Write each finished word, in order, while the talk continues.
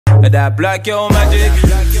That black yo magic.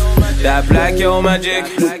 That black yo magic.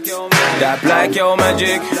 That black yo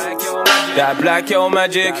magic. That black yo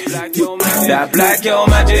magic. That black yo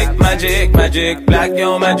magic. Magic, magic. Black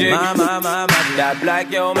yo magic. That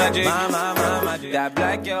black yo magic. That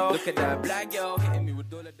black yo. Look at that black yo. Hitting me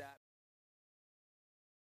with all of that.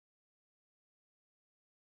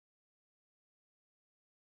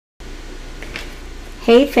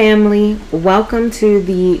 Hey family, welcome to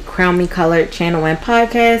the Crown Me Colored channel and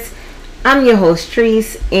podcast. I'm your host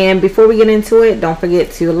Treese, and before we get into it, don't forget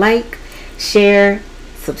to like, share,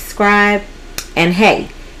 subscribe, and hey,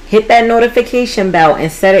 hit that notification bell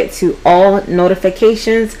and set it to all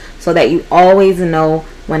notifications so that you always know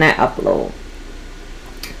when I upload.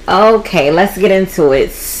 Okay, let's get into it.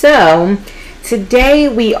 So today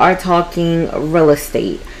we are talking real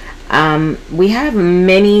estate. We have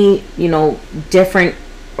many, different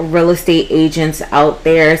real estate agents out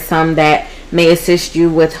there. Some that may assist you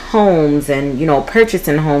with homes and,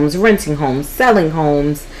 purchasing homes, renting homes, selling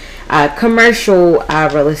homes, commercial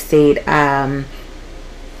real estate that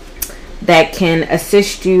can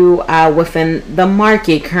assist you within the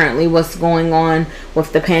market currently, what's going on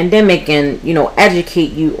with the pandemic, and,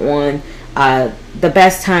 educate you on the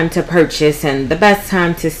best time to purchase and the best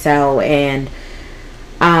time to sell, and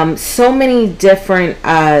so many different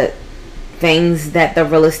things that the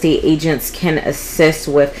real estate agents can assist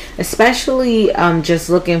with, especially just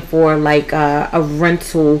looking for like a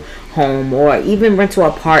rental home or even rental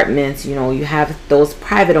apartments. You have those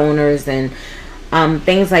private owners and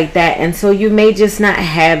things like that, and so you may just not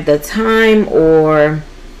have the time, or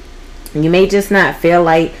you may just not feel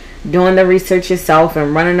like doing the research yourself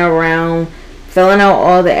and running around filling out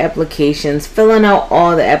all the applications, filling out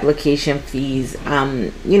all the application fees,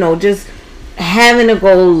 just having to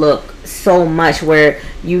go look so much, where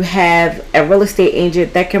you have a real estate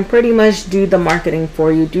agent that can pretty much do the marketing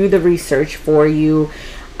for you, do the research for you,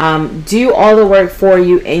 do all the work for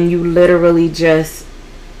you, and you literally just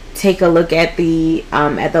take a look at the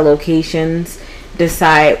locations,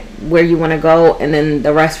 decide where you want to go, and then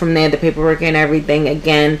the rest from there, the paperwork and everything,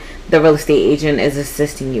 again, the real estate agent is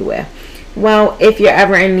assisting you with. Well, if you're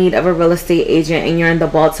ever in need of a real estate agent and you're in the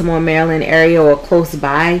Baltimore, Maryland area or close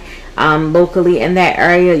by, locally in that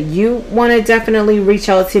area, you want to definitely reach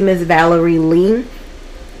out to Ms. Valerie Lee.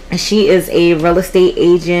 She is a real estate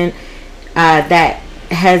agent that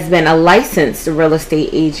has been a licensed real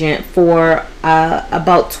estate agent for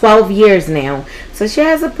about 12 years now. So she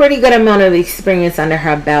has a pretty good amount of experience under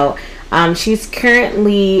her belt. She's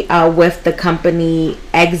currently with the company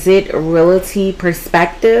Exit Realty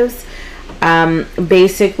Perspectives.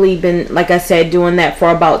 Basically been, like I said, doing that for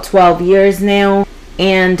about 12 years now.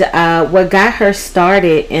 And what got her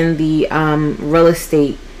started in the real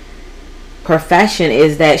estate profession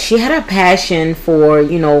is that she had a passion for,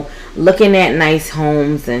 looking at nice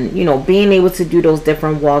homes and, being able to do those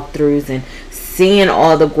different walkthroughs and seeing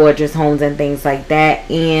all the gorgeous homes and things like that.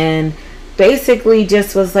 And basically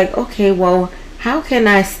just was like, okay, well, how can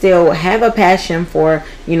I still have a passion for,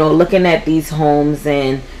 looking at these homes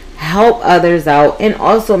and help others out, and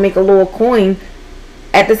also make a little coin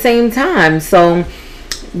at the same time? So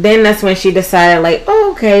then that's when she decided, like,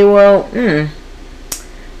 oh, okay, well,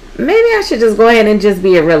 maybe I should just go ahead and just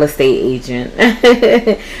be a real estate agent.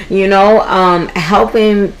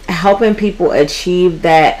 Helping people achieve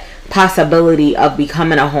that possibility of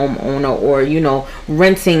becoming a homeowner, or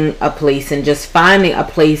renting a place and just finding a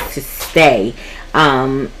place to stay.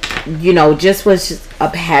 Just was just a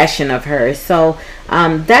passion of hers. So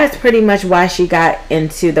that's pretty much why she got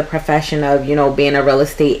into the profession of, being a real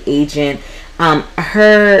estate agent.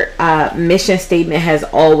 Her mission statement has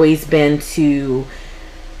always been to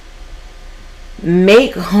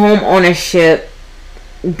make home ownership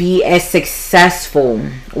be as successful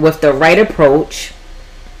with the right approach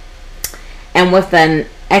and with an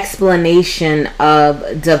explanation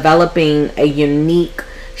of developing a unique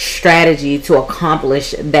strategy to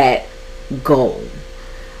accomplish that goal.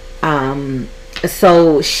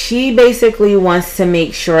 So she basically wants to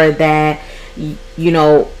make sure that,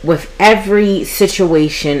 with every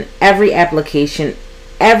situation, every application,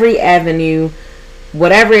 every avenue,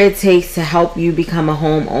 whatever it takes to help you become a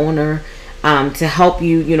homeowner, to help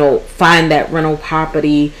you, find that rental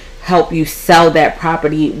property, help you sell that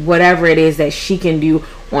property, whatever it is that she can do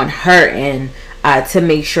on her end to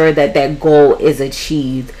make sure that that goal is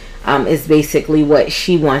achieved, is basically what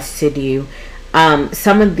she wants to do.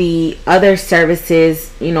 Some of the other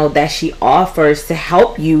services, that she offers to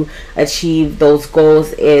help you achieve those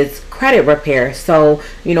goals is credit repair. So,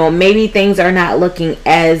 maybe things are not looking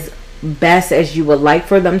as best as you would like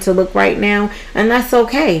for them to look right now, and that's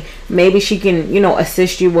okay. Maybe she can,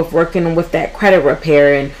 assist you with working with that credit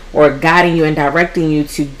repair and or guiding you and directing you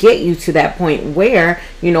to get you to that point where,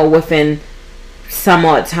 within some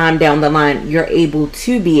odd time down the line, you're able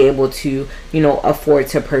to afford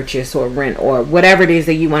to purchase or rent or whatever it is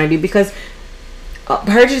that you want to do. Because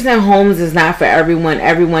purchasing homes is not for everyone.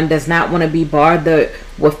 Everyone does not want to be bothered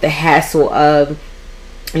with the hassle of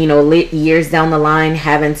years down the line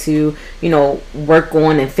having to work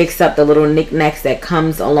on and fix up the little knickknacks that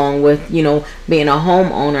comes along with being a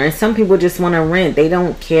homeowner. And some people just want to rent. They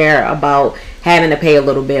don't care about having to pay a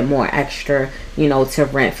little bit more extra to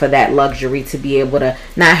rent for that luxury, to be able to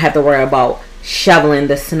not have to worry about shoveling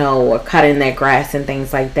the snow or cutting their grass and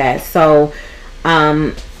things like that. So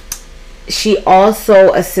she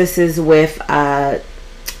also assists with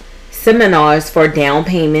seminars for down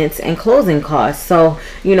payments and closing costs. So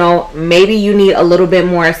maybe you need a little bit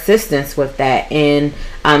more assistance with that, and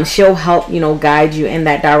she'll help guide you in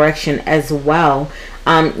that direction as well.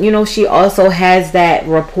 She also has that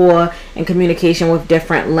rapport and communication with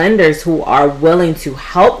different lenders who are willing to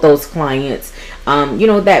help those clients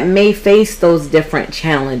that may face those different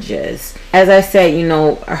challenges. As I said,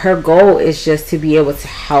 her goal is just to be able to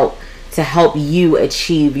help you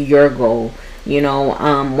achieve your goal.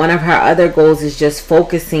 One of her other goals is just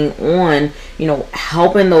focusing on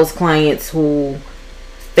helping those clients who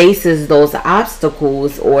faces those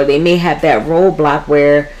obstacles, or they may have that roadblock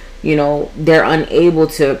where they're unable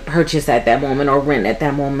to purchase at that moment or rent at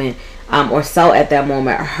that moment, or sell at that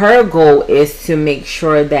moment. Her goal is to make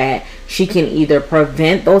sure that she can either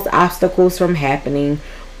prevent those obstacles from happening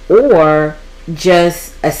or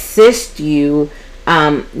just assist you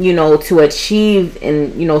to achieve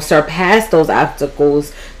and surpass those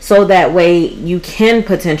obstacles, so that way you can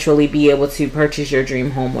potentially be able to purchase your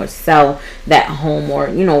dream home or sell that home or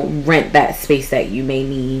rent that space that you may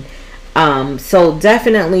need. So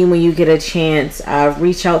definitely, when you get a chance,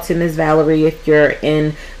 reach out to Ms. Valerie if you're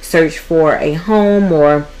in search for a home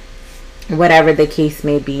or whatever the case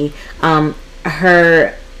may be.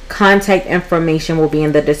 Her contact information will be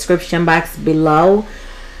in the description box below.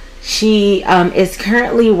 She is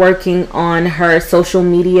currently working on her social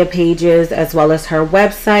media pages as well as her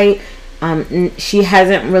website. She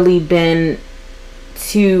hasn't really been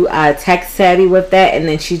too tech savvy with that, and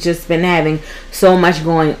then she's just been having so much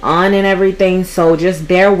going on and everything. So just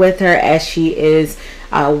bear with her as she is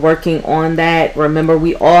working on that. Remember,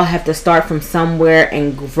 we all have to start from somewhere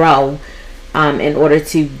and grow in order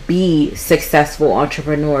to be successful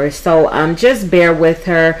entrepreneurs. So just bear with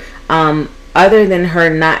her. Other than her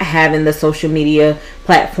not having the social media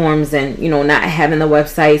platforms and not having the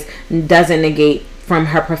websites, doesn't negate from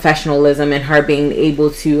her professionalism and her being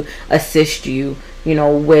able to assist you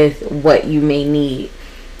with what you may need.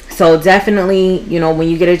 So definitely, when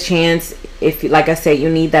you get a chance, if like I said, you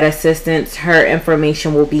need that assistance, her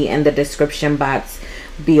information will be in the description box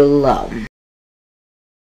below.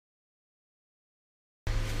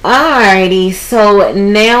 Alrighty, so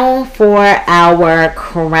now for our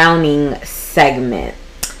crowning segment.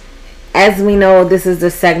 As we know, this is the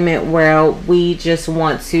segment where we just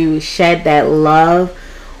want to shed that love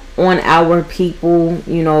on our people,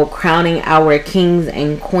 crowning our kings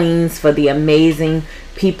and queens for the amazing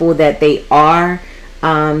people that they are.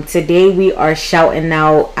 Today we are shouting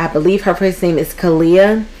out, I believe her first name is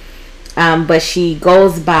Kalia, but she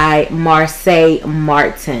goes by Marsai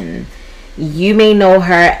Martin. You may know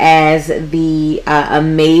her as the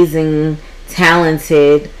amazing,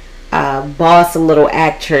 talented, boss little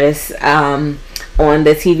actress on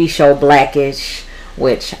the TV show Blackish,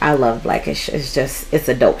 which I love. Blackish. It's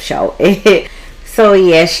a dope show. So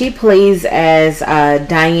yeah, she plays as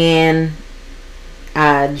Diane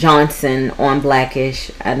Johnson on Blackish,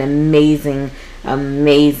 an amazing,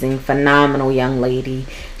 phenomenal young lady.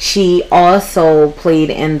 She also played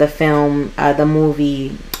in the film, the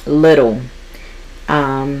movie Little,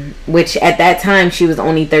 which at that time she was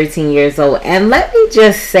only 13 years old. And let me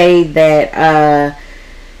just say that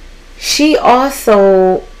she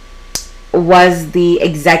also was the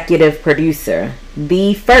executive producer,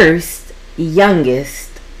 the first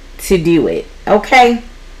youngest to do it. Okay,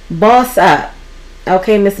 boss up.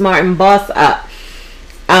 Okay, Miss Martin, boss up.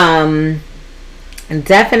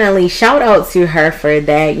 Definitely shout out to her for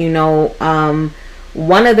that.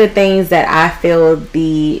 One of the things that I feel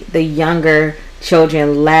the younger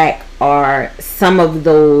children lack are some of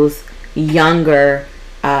those younger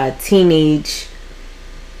teenage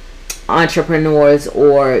entrepreneurs,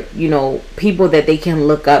 or people that they can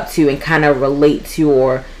look up to and kind of relate to,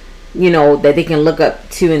 or that they can look up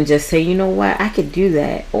to and just say, you know what, I could do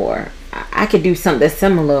that, or I could do something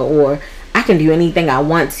similar, or I can do anything I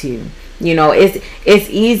want to. You know, it's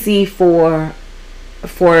easy for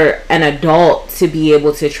an adult to be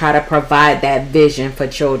able to try to provide that vision for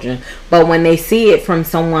children, but when they see it from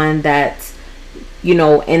someone that's, you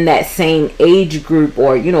know, in that same age group,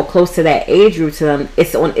 or, you know, close to that age group to them,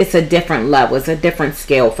 it's a different level, it's a different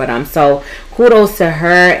scale for them. So kudos to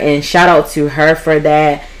her, and shout out to her for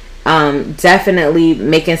that. Definitely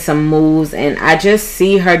making some moves, and I just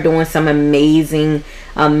see her doing some amazing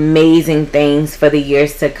things for the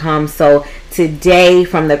years to come. So today,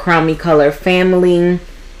 from the Crown Me Color family,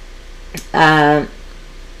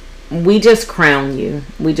 we just crown you.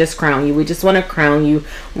 We just crown you. We just want to crown you.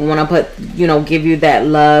 We want to put, you know, give you that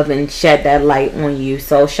love and shed that light on you.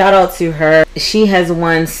 So shout out to her. She has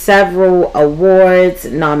won several awards,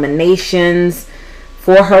 nominations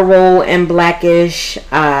for her role in Blackish. 2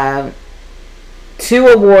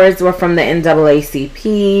 awards were from the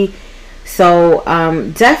NAACP. So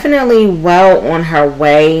definitely well on her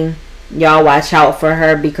way. Y'all watch out for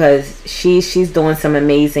her, because she's doing some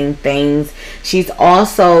amazing things. She's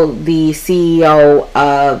also the CEO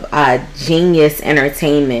of Genius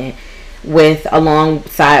Entertainment,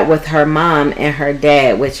 alongside with her mom and her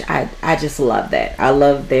dad, which I just love that. I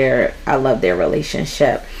love their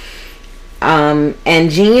relationship.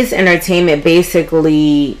 And Genius Entertainment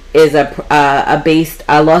basically is a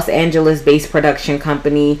Los Angeles based production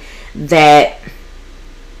company that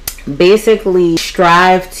basically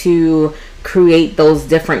strive to create those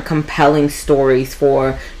different compelling stories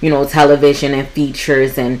for, you know, television and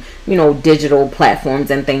features and, you know, digital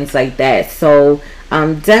platforms and things like that. So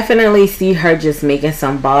definitely see her just making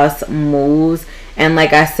some boss moves, and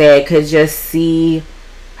like I said, could just see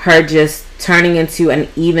her just turning into an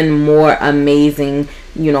even more amazing,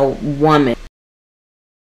 you know, woman.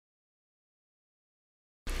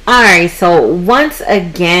 Alright, so once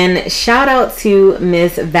again, shout out to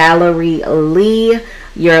Miss Valerie Lee,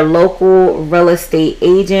 your local real estate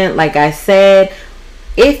agent. Like I said,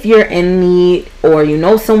 if you're in need, or you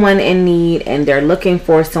know someone in need, and they're looking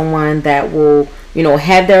for someone that will, you know,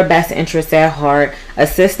 have their best interests at heart,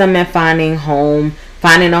 assist them in finding a home,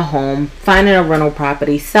 finding a rental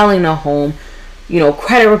property, selling a home, you know,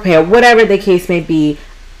 credit repair, whatever the case may be,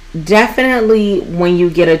 definitely when you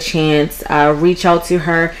get a chance, reach out to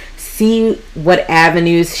her, see what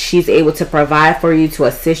avenues she's able to provide for you to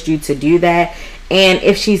assist you to do that. And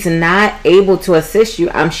if she's not able to assist you,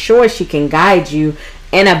 I'm sure she can guide you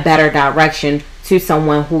in a better direction to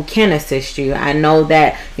someone who can assist you. I know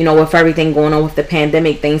that, you know, with everything going on with the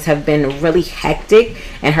pandemic, things have been really hectic,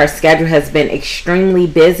 and her schedule has been extremely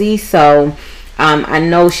busy. So I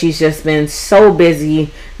know she's just been so busy,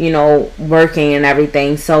 you know, working and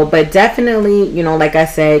everything. So, but definitely, you know, like I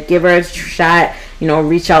said, give her a shot, you know,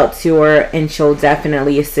 reach out to her, and she'll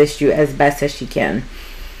definitely assist you as best as she can.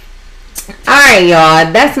 Alright,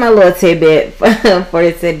 y'all, that's my little tidbit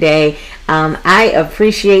for today. I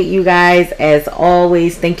appreciate you guys as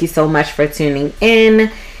always. Thank you so much for tuning in.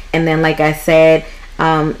 And then, like I said,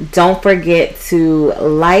 don't forget to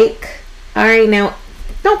like. Alright, now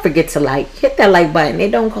don't forget to hit that like button.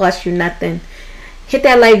 It don't cost you nothing. Hit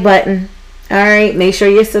that like button. Alright, make sure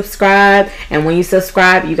you're subscribed, and when you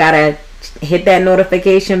subscribe, you gotta hit that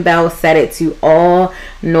notification bell, set it to all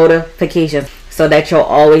notifications, so that you'll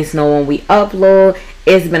always know when we upload.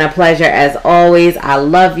 It's been a pleasure as always. I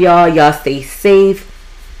love y'all. Y'all stay safe.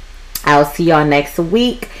 I'll see y'all next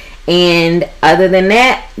week. And other than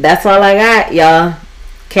that, that's all I got, y'all.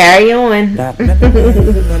 Carry on. That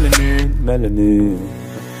melanin, melanin.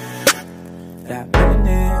 That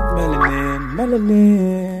melanin, melanin,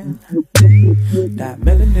 melanin. That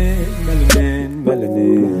melanin, melanin,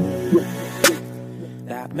 melanin.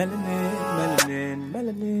 That melanin, melanin,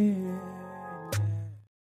 melanin.